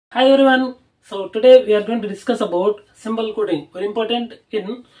Hi everyone. So today we are going to discuss about symbol coding, very important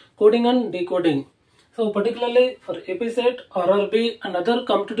in coding and decoding. So particularly for APSET, RRB and other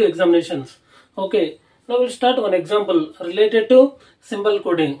competitive examinations. Okay, now we'll start one example related to symbol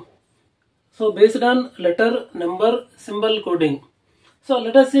coding. So based on letter, number, symbol coding. So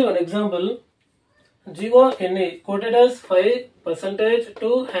let us see one example. GONE coded as 5%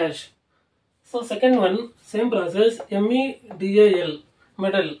 to hash. So second one, same process, MEDAL,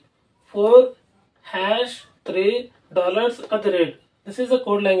 medal, 4 hash $3 at the rate. This is the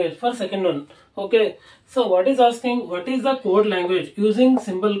code language for second one. Okay, so what is asking, what is the code language using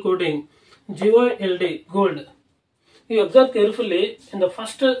symbol coding? GOLD, gold. You observe carefully in the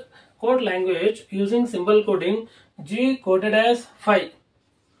first code language using symbol coding, G coded as 5,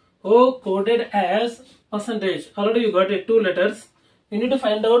 O coded as percentage. Already you got it, 2 letters. You need to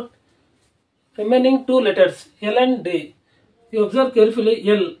find out remaining 2 letters L and D. You observe carefully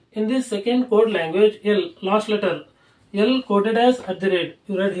L. In this second code language, L, last letter, L coded as at the rate.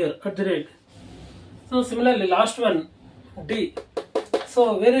 You read here, at the rate. So similarly, last one, D.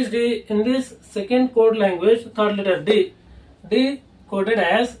 So where is D? In this second code language, third letter D. D coded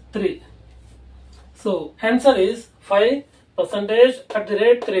as 3. So answer is 5% at the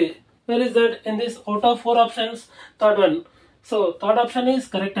rate 3. Where is that? In this out of 4 options, third one. So third option is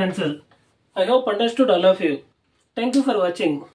correct answer. I hope understood all of you. Thank you for watching.